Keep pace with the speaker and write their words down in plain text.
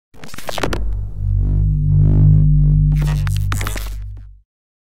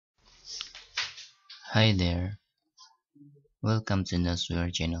Hi there, welcome to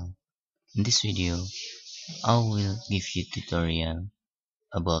Nosware channel. In this video, I will give you tutorial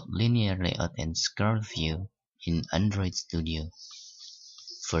about linear layout and scroll view in Android Studio.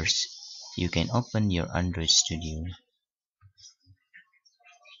 First, you can open your Android Studio.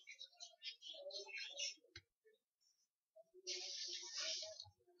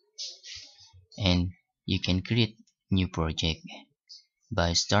 And you can create new project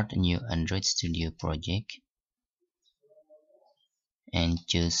by start a new Android Studio project and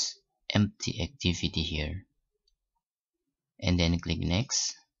choose empty activity here. And then click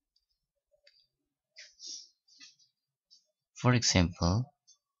next. For example,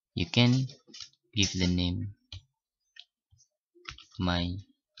 you can give the name my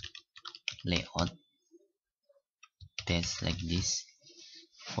layout test like this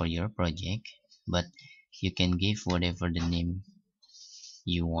for your project, but you can give whatever the name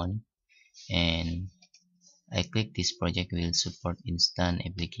you want. And I click this project will support instant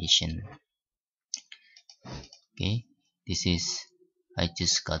application. Okay, this is I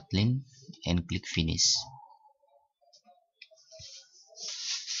choose Kotlin and click finish.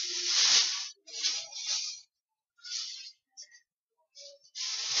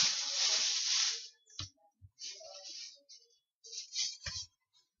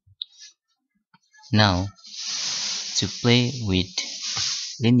 Now, to play with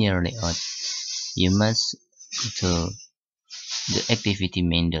linear layout, you must go to the activity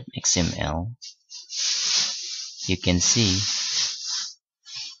main.xml. You can see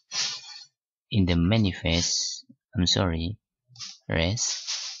in the manifest, res,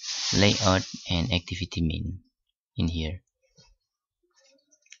 layout and activity main in here.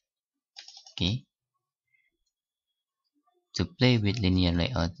 Okay. To play with linear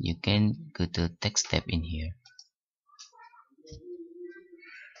layout, you can go to text tab in here.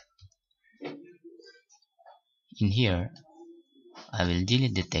 In here, I will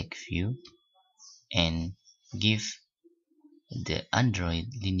delete the text view and give the Android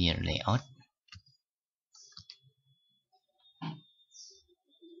linear layout.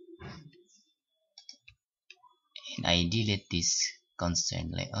 And I delete this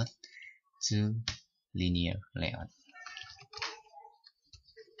constant layout to linear layout.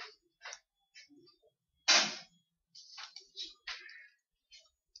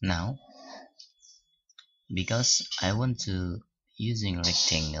 Now, because I want to using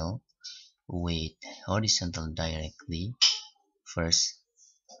rectangle with horizontal directly, first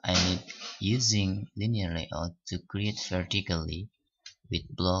I need using linear layout to create vertically with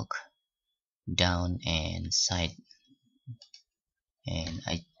block down and side, and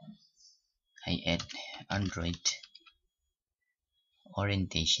I add Android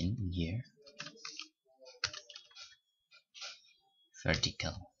orientation in here,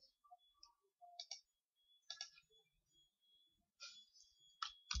 vertical.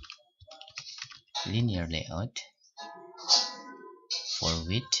 Linear layout for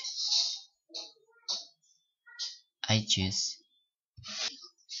width, I choose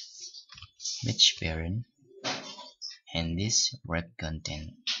match parent and this wrap content.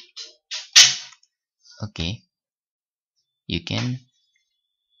 Okay, you can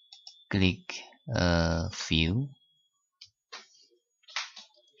click view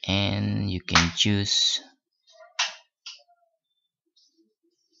and you can choose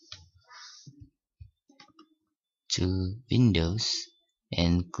to Windows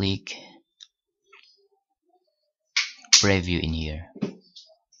and click preview in here.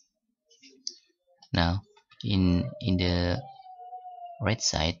 Now in the right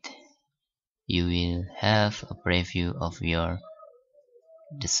side you will have a preview of your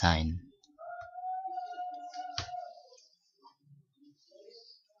design.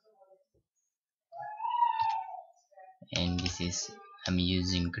 And this is I'm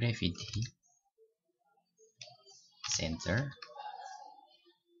using Gravity Center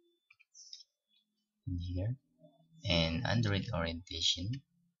in here and Android orientation,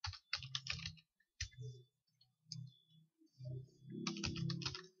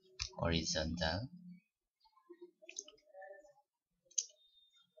 horizontal.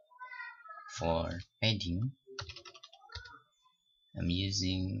 For padding, I'm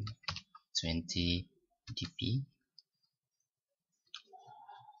using 20 dp,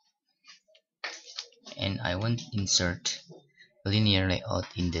 and I want to insert linear layout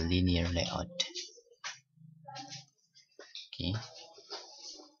in the linear layout. Okay,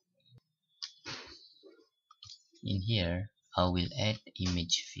 in here I will add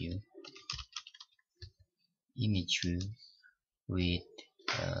image view with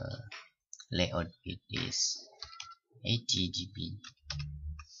layout width is 80 dp.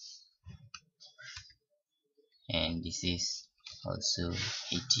 and this is also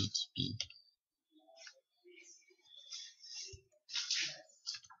HTTP.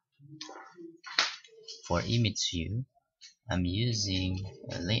 For image view, I'm using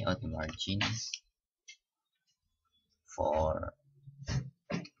a layout margin for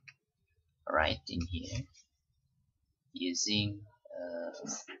right in here using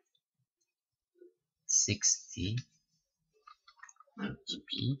 60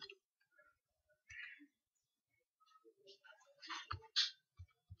 GB,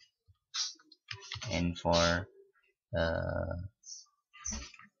 and for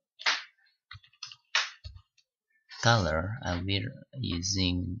color I will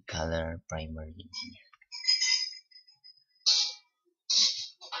using color primary in here.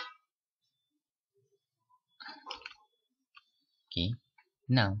 Okay,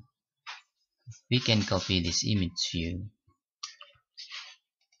 now we can copy this image view,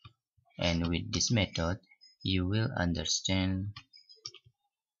 and with this method you will understand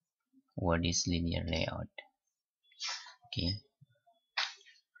what is linear layout. Okay,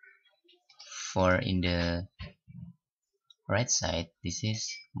 for in the right side, this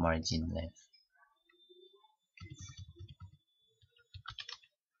is margin left.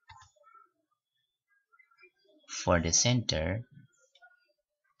 For the center,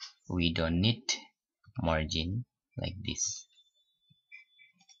 we don't need margin like this.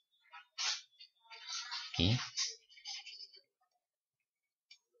 Okay,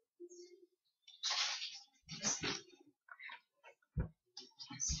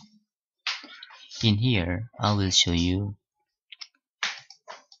 in here I will show you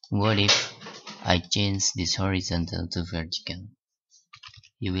what if I change this horizontal to vertical.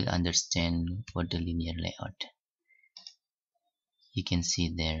 You will understand what the linear layout. You can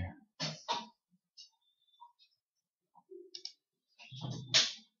see there.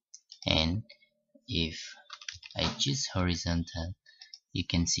 And if I choose horizontal, you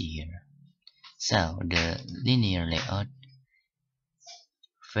can see here. So the linear layout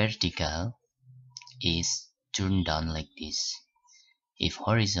vertical is turned down like this. If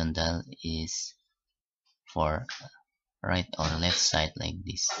horizontal is for right or left side like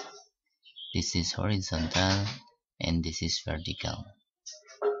this. This is horizontal and this is vertical.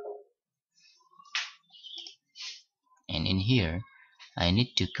 And in here, I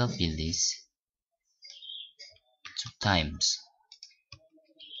need to copy this 2 times.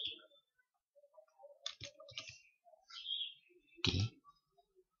 Okay.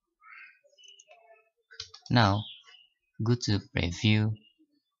 Now, go to preview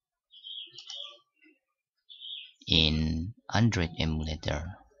in Android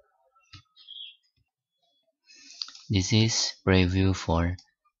Emulator. This is preview for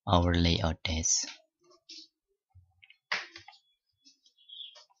our layout test.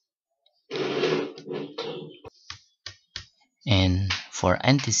 And for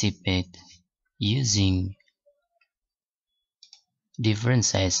anticipate using different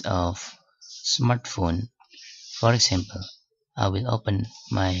size of smartphone, for example, I will open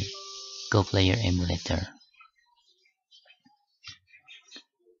my GoPlayer emulator.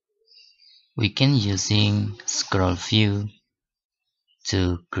 We can using ScrollView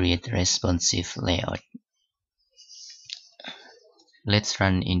to create responsive layout. Let's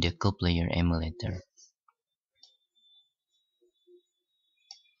run in the GoPlayer emulator.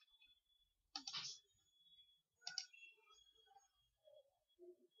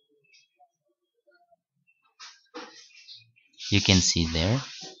 You can see there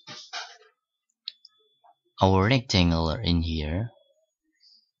our rectangle in here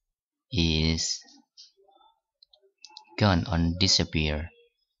is gone on disappear.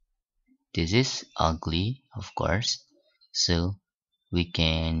 This is ugly, of course, so we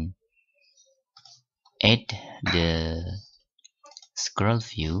can add the scroll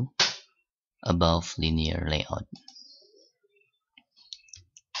view above linear layout.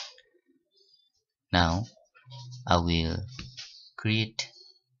 Now I will create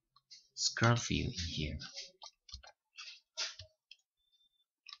scroll view in here.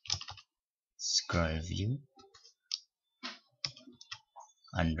 Scroll view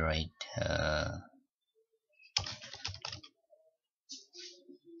Android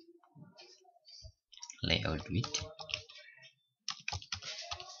layout width,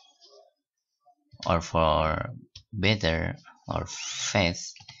 or for better or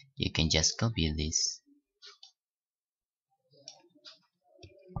fast you can just copy this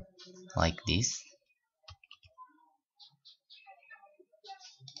like this.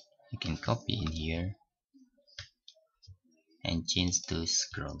 You can copy in here and change to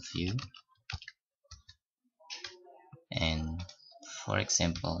scroll view, and for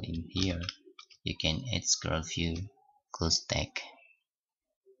example in here you can add scroll view close tag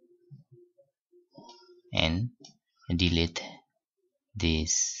and delete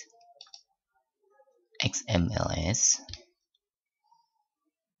this XMLS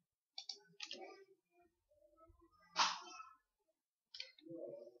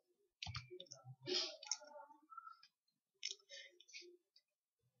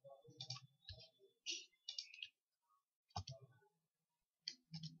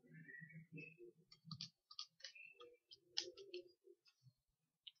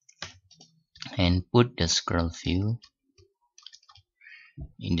and put the scroll view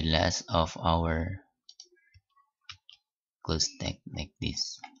in the last of our close tag like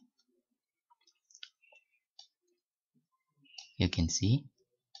this. You can see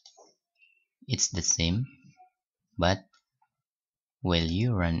it's the same, but while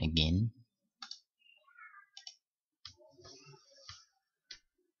you run again,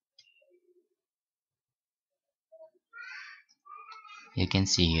 you can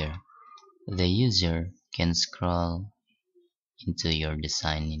see here the user can scroll into your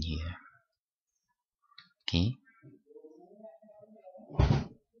design in here. Okay,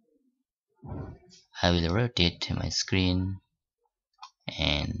 I will rotate my screen,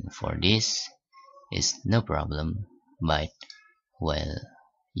 and for this is no problem, but while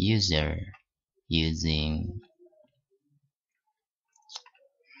user using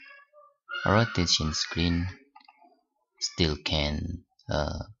rotation screen still can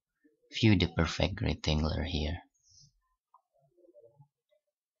view the perfect rectangular here.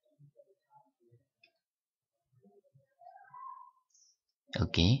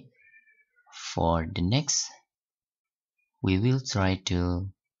 Okay, for the next we will try to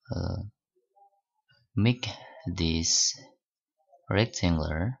make this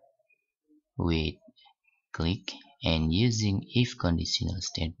rectangular with click and using if conditional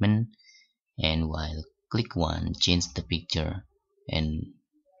statement, and while click 1 change the picture, and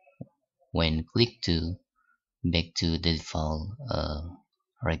when click 2 back to the default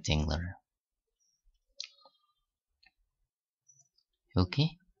rectangular.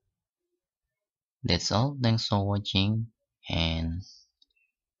 Okay, that's all. Thanks for watching and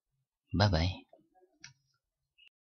bye bye.